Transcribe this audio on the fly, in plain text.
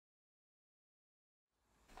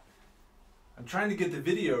I'm trying to get the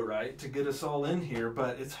video right to get us all in here,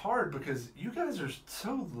 but it's hard because you guys are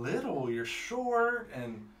so little. You're short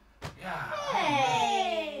and yeah.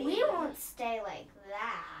 Hey! We won't stay like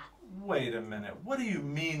that. Wait a minute. What do you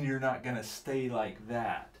mean you're not going to stay like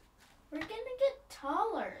that? We're gonna get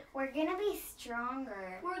taller. We're gonna be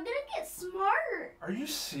stronger. We're gonna get smarter. Are you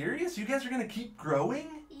serious? You guys are going to keep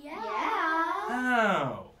growing? Yeah.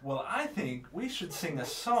 Oh, well, I think we should sing a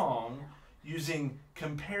song using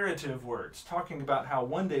comparative words, talking about how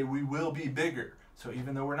one day we will be bigger. So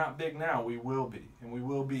even though we're not big now, we will be, and we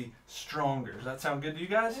will be stronger. Does that sound good to you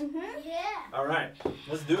guys? Mm-hmm. Yeah. All right,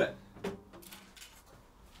 let's do it.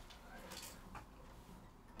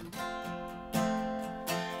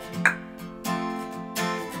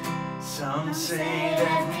 Some say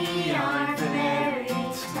that we are very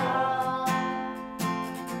tall.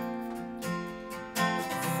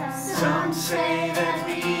 Some say that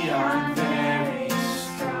we are very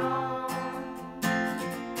strong.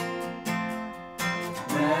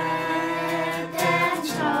 Let them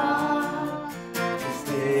talk, 'cause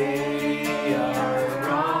they are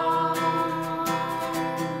wrong.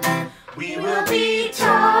 We will be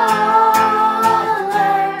taller,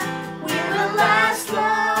 we will last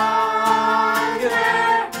longer,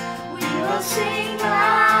 we will sing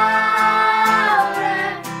louder,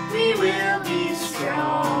 we will be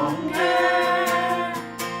stronger,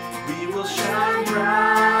 we will shine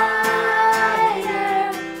brighter,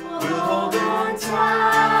 we'll hold on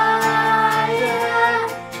tighter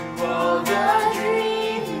to all the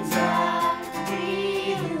dreams that we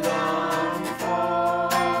long for.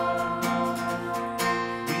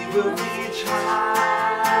 We will reach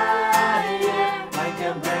higher like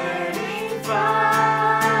a burning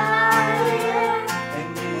fire, and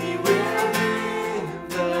we will live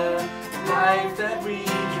the life that we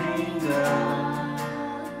dreamed of.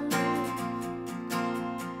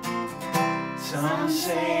 Some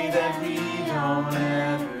say that we don't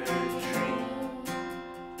ever dream.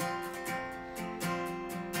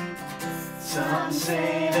 Some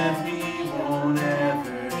say that we won't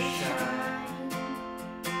ever shine.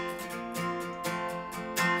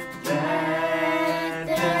 Let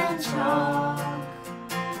them talk,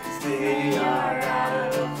 'cause they are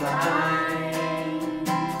out of line.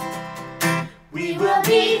 We will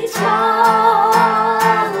be taller,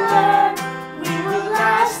 we will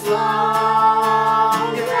last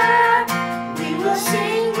longer, we will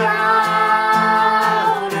sing louder,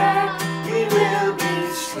 we will be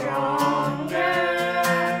stronger,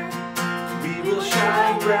 we will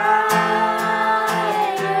shine brighter,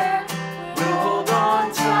 we'll hold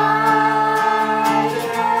on tighter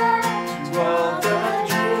to all the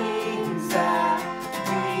dreams that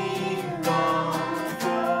we long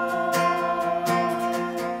for.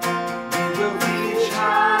 We will reach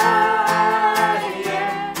higher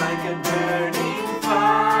like a burning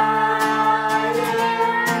fire,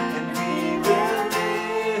 and we will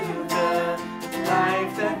live the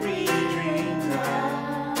life that we dreamed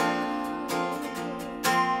of.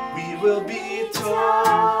 We will be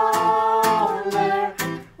taller,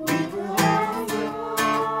 we will hold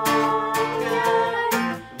longer,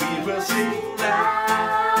 we will sing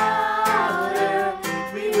louder,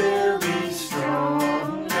 we will be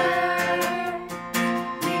stronger,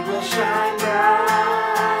 we will shine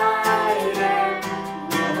brighter,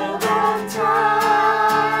 we'll hold on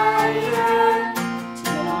tighter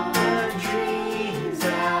to all the dreams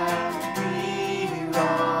that we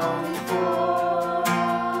long for.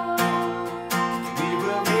 We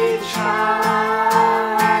will reach higher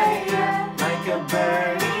like a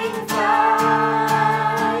burning fire,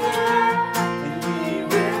 and we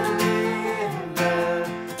will live the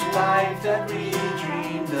life that we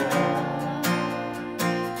dreamed of.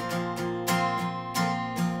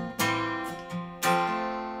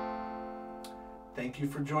 Thank you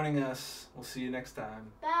for joining us. We'll see you next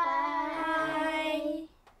time. Bye.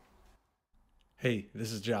 Hey,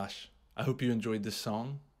 this is Josh. I hope you enjoyed this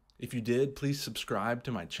song. If you did, please subscribe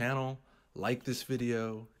to my channel, like this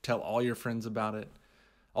video, tell all your friends about it.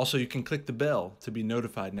 Also, you can click the bell to be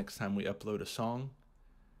notified next time we upload a song.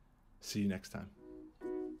 See you next time.